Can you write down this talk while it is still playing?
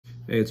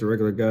Hey, it's a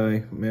regular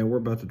guy. Man, we're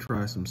about to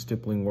try some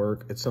stippling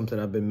work. It's something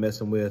I've been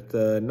messing with,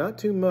 not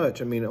too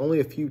much. I mean,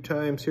 only a few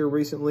times here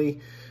recently.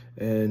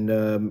 And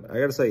I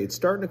gotta say, it's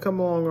starting to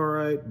come along all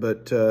right,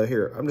 but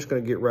here, I'm just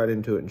gonna get right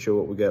into it and show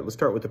what we got. Let's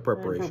start with the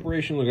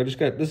preparation. Look,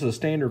 this is a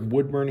standard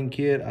wood burning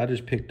kit. I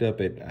just picked up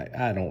at,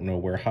 I don't know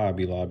where,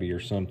 Hobby Lobby or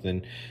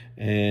something.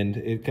 And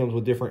it comes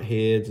with different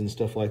heads and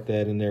stuff like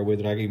that in there with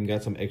it. I even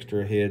got some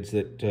extra heads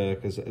that,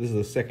 because this is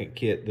the second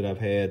kit that I've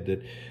had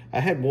that,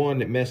 I had one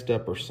that messed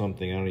up or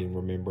something. I don't even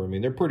remember. I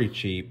mean, they're pretty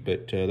cheap,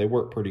 but they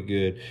work pretty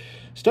good.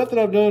 Stuff that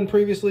I've done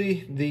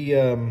previously,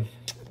 the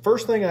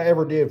first thing I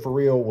ever did for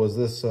real was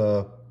this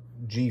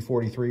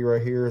G43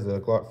 right here, the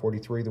Glock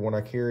 43, the one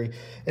I carry.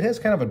 It has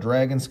kind of a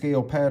dragon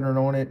scale pattern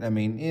on it. I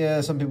mean,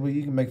 yeah, some people,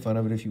 you can make fun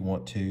of it if you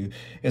want to.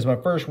 It's my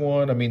first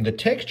one. I mean, the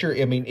texture,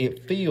 I mean,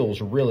 it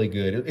feels really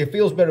good. It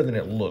feels better than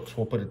it looks,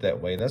 we'll put it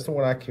that way. That's the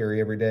one I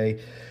carry every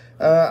day.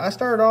 I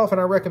started off, and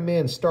I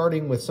recommend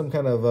starting with some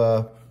kind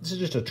of, this is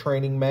just a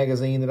training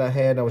magazine that I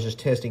had. I was just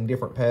testing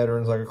different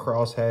patterns, like a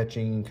cross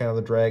hatching, kind of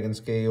the dragon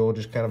scale,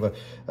 just kind of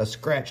a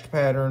scratched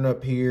pattern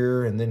up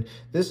here. And then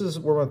this is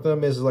where my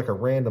thumb is like a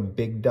random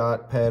big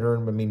dot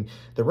pattern. I mean,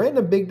 the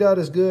random big dot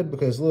is good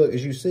because look,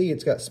 as you see,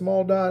 it's got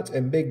small dots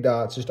and big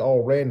dots just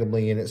all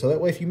randomly in it. So that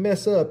way, if you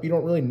mess up, you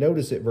don't really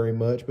notice it very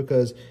much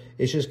because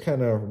it's just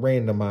kind of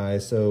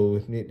randomized.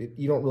 So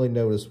you don't really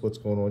notice what's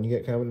going on. You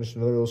get kind of just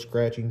another little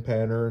scratching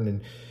pattern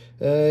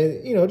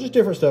and, you know, just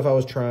different stuff I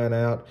was trying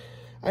out.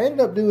 I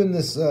ended up doing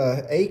this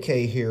AK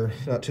here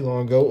not too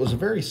long ago. It was a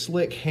very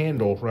slick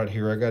handle right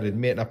here, I gotta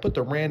admit. And I put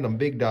the random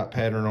big dot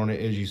pattern on it,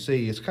 as you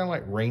see. It's kind of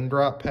like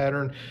raindrop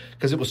pattern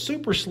because it was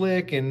super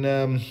slick. And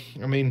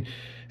I mean,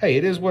 hey,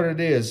 it is what it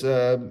is.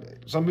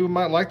 Some people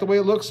might like the way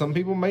it looks. Some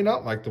people may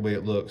not like the way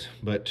it looks.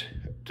 But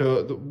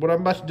what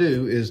I'm about to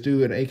do is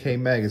do an AK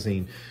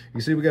magazine. You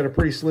see we got a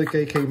pretty slick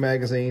AK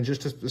magazine,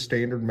 just a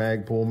standard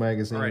Magpul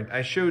magazine. All right,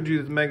 I showed you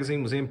that the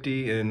magazine was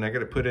empty and I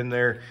got it put in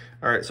there.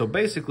 All right, so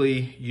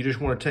basically you just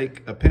want to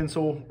take a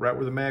pencil right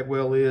where the mag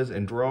well is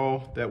and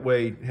draw. That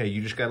way, hey,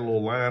 you just got a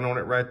little line on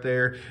it right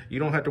there. You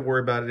don't have to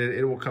worry about it.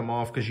 It will come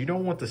off because you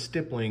don't want the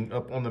stippling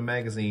up on the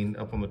magazine,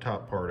 up on the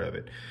top part of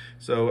it.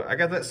 So I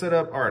got that set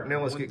up. All right,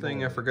 now let's get going. One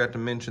thing I forgot to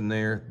mention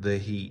there, the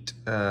heat.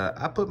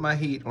 I put my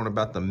heat on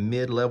about the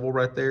mid-level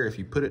right there. If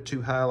you put it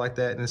too high like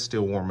that, and it's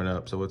still warming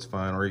up, so it's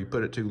fine. Or you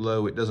put it too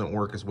low, it doesn't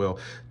work as well.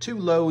 Too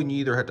low, and you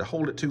either have to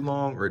hold it too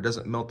long or it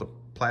doesn't melt the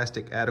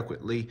plastic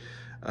adequately.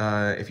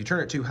 If you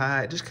turn it too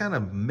high, it just kind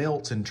of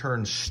melts and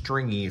turns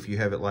stringy if you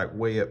have it like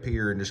way up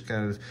here and just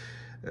kind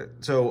of,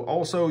 so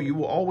also you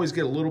will always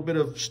get a little bit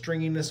of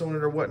stringiness on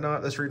it or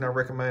whatnot. That's the reason I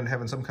recommend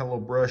having some kind of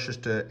little brush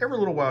just to, every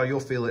little while you'll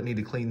feel it need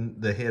to clean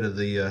the head of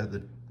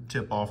the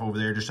tip off over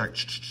there, just like,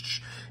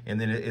 and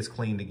then it's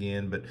cleaned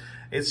again, but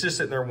it's just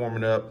sitting there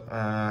warming up.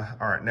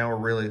 All right, now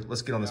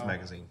let's get on this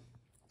magazine.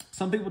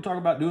 Some people talk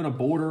about doing a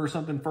border or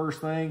something first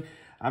thing.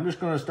 I'm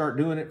just going to start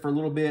doing it for a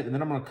little bit, and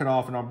then I'm going to cut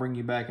off, and I'll bring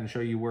you back and show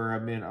you where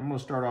I've been. I'm going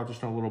to start off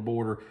just on a little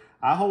border.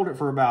 I hold it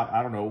for about,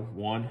 I don't know,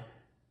 one.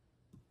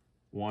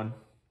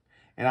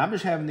 And I'm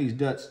just having these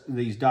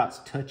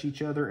dots touch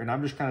each other, and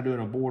I'm just kind of doing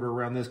a border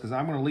around this because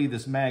I'm going to leave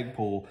this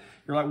Magpul.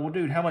 You're like, well,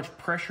 dude, how much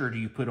pressure do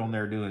you put on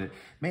there doing it?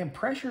 Man,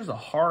 pressure is a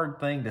hard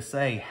thing to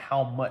say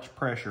how much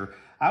pressure.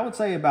 I would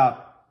say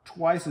about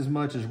twice as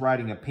much as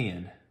writing a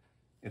pen,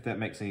 if that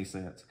makes any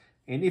sense.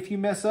 And if you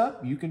mess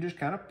up, you can just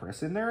kind of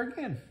press in there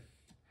again.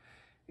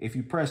 If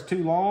you press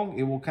too long,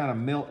 it will kind of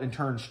melt and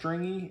turn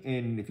stringy.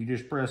 And if you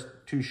just press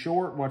too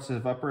short, watch this,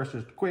 if I press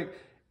just quick,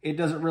 it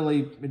doesn't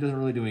really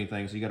do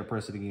anything. So you got to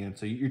press it again.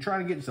 So you're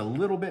trying to get just a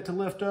little bit to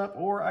lift up,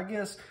 or I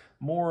guess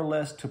more or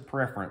less to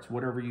preference,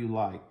 whatever you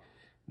like.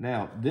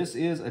 Now, this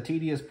is a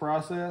tedious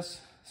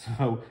process. So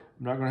I'm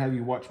not going to have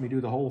you watch me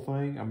do the whole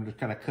thing. I'm just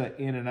kind of cut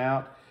in and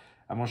out.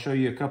 I'm going to show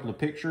you a couple of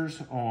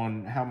pictures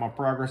on how my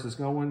progress is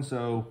going.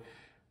 So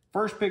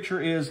first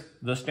picture is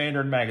the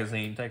standard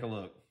magazine. Take a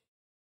look.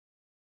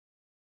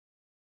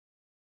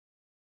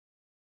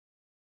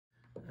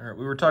 All right,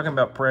 we were talking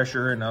about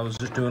pressure, and I was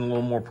just doing a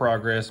little more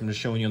progress. I'm just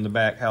showing you on the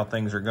back how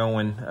things are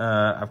going.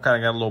 I've kind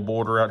of got a little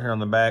border out here on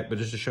the back, but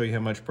just to show you how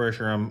much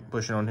pressure I'm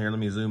pushing on here, let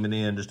me zoom it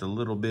in just a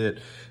little bit,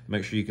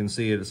 make sure you can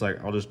see it. It's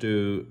like I'll just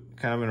do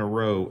kind of in a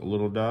row, a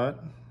little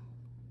dot.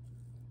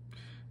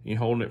 You're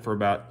holding it for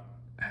about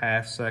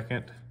half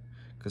second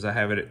because I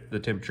have it at the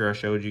temperature I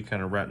showed you,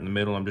 kind of right in the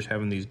middle. I'm just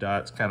having these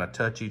dots kind of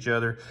touch each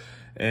other.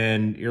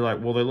 And you're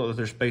like, well, they look like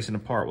they're spacing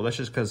apart. Well, that's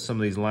just because some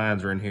of these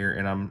lines are in here,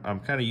 and I'm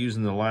kind of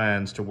using the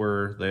lines to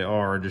where they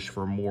are just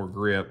for more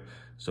grip.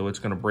 So it's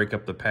going to break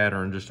up the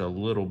pattern just a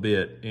little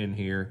bit in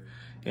here.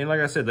 And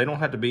like I said, they don't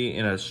have to be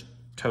in a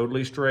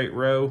totally straight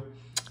row.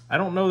 I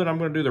don't know that I'm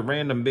going to do the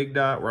random big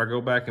dot where I go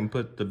back and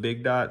put the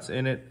big dots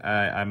in it.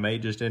 I may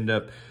just end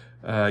up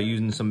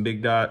using some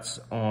big dots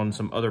on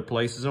some other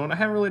places. I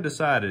haven't really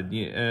decided.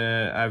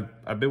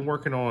 I've been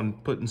working on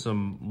putting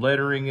some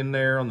lettering in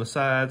there on the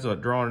sides,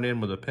 like drawing it in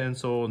with a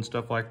pencil and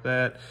stuff like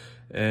that.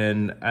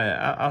 And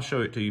I'll show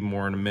it to you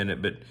more in a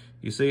minute. But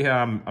you see how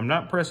I'm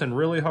not pressing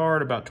really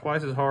hard, about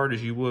twice as hard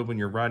as you would when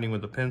you're writing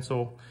with a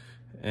pencil.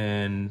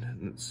 And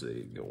let's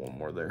see, get one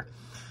more there.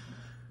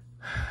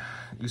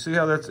 You see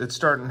how it's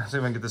starting, see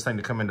if I can get this thing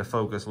to come into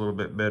focus a little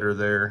bit better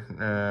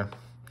there.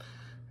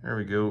 There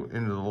we go,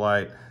 into the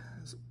light.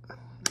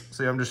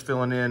 See, I'm just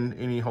filling in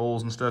any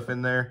holes and stuff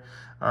in there.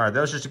 All right,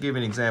 that was just to give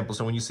you an example.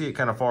 So when you see it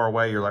kind of far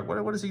away, you're like,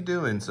 what is he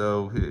doing?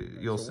 So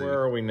you'll see. Where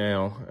are we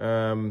now?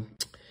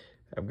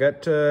 I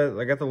got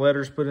the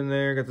letters put in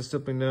there, got the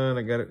stippling done.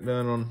 I got it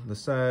done on the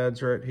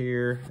sides right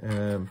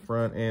here,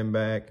 front and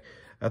back.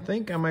 I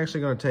think I'm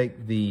actually gonna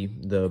take the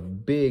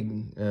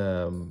big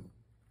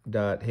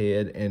dot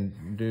head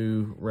and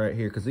do right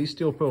here, because these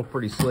still feel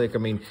pretty slick. I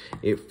mean,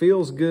 it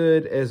feels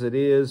good as it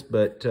is,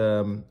 but I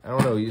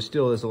don't know,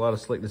 there's a lot of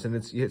slickness, and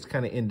it's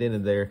kind of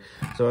indented there.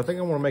 So I think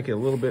I want to make it a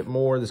little bit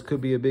more. This could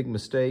be a big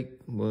mistake.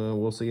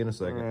 We'll see in a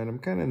second. All right, I'm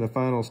kind of in the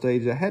final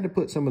stage. I had to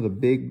put some of the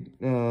big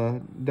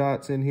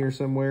dots in here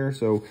somewhere,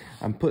 so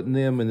I'm putting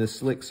them in this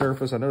slick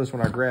surface. I notice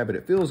when I grab it,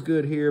 it feels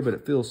good here, but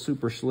it feels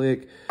super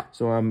slick.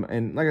 So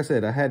and like I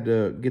said, I had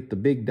to get the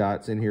big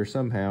dots in here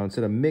somehow.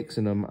 Instead of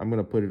mixing them, I'm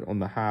going to put it on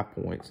the high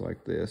points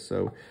like this.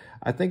 So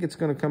I think it's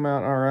going to come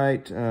out all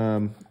right.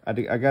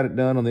 I got it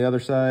done on the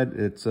other side.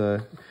 It's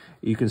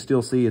you can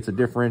still see it's a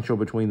differential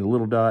between the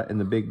little dot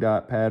and the big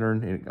dot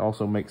pattern, and it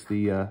also makes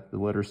the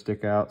letters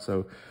stick out.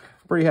 So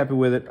pretty happy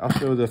with it. I'll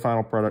show the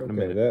final product in a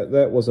minute.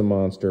 That was a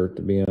monster,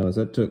 to be honest.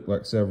 That took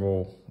like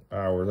several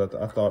hours.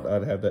 I thought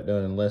I'd have that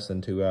done in less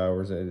than 2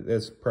 hours.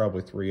 It's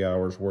probably 3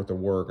 hours worth of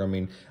work. I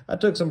mean, I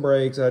took some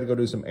breaks. I had to go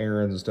do some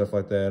errands and stuff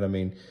like that. I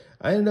mean,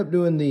 I ended up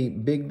doing the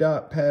big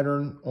dot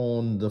pattern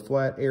on the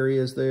flat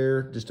areas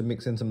there, just to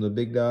mix in some of the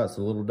big dots,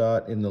 the little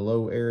dot in the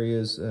low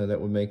areas. That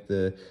would make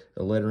the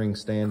lettering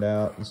stand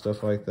out and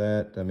stuff like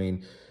that. I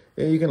mean,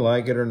 yeah, you can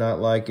like it or not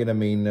like it. I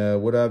mean,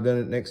 would I have done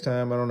it next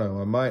time? I don't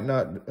know. I might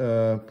not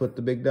put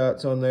the big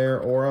dots on there,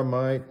 or I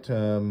might.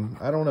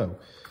 I don't know.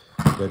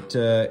 But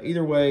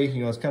either way,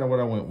 you know, it's kind of what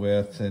I went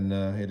with, and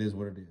it is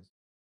what it is.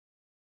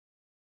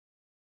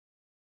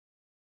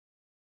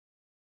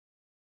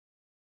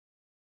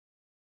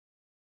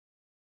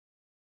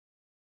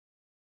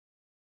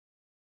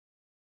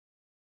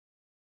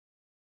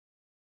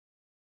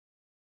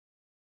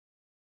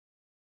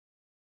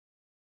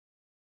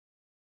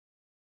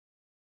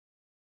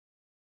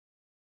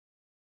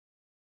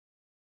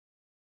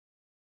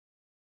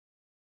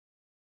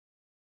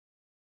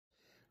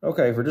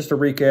 Okay, for just a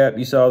recap,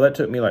 you saw that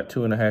took me like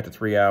 2.5 to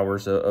 3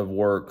 hours of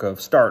work, of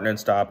starting and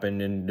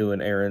stopping and doing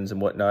errands and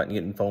whatnot and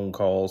getting phone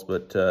calls.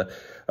 But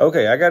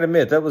okay, I gotta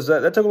admit, that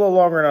took a little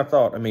longer than I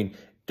thought. I mean,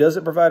 does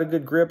it provide a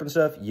good grip and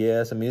stuff?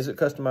 Yes. I mean, is it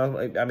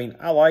customizable? I mean,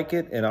 I like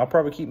it, and I'll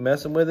probably keep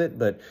messing with it,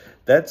 but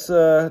that's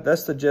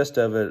the gist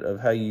of it, of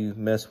how you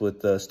mess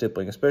with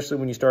stippling, especially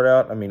when you start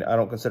out. I mean, I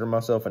don't consider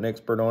myself an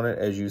expert on it.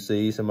 As you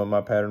see, some of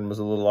my pattern was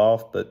a little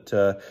off, but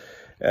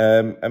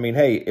I mean,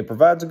 hey, it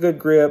provides a good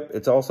grip.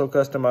 It's also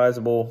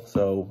customizable.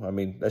 So, I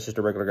mean, that's just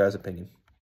a regular guy's opinion.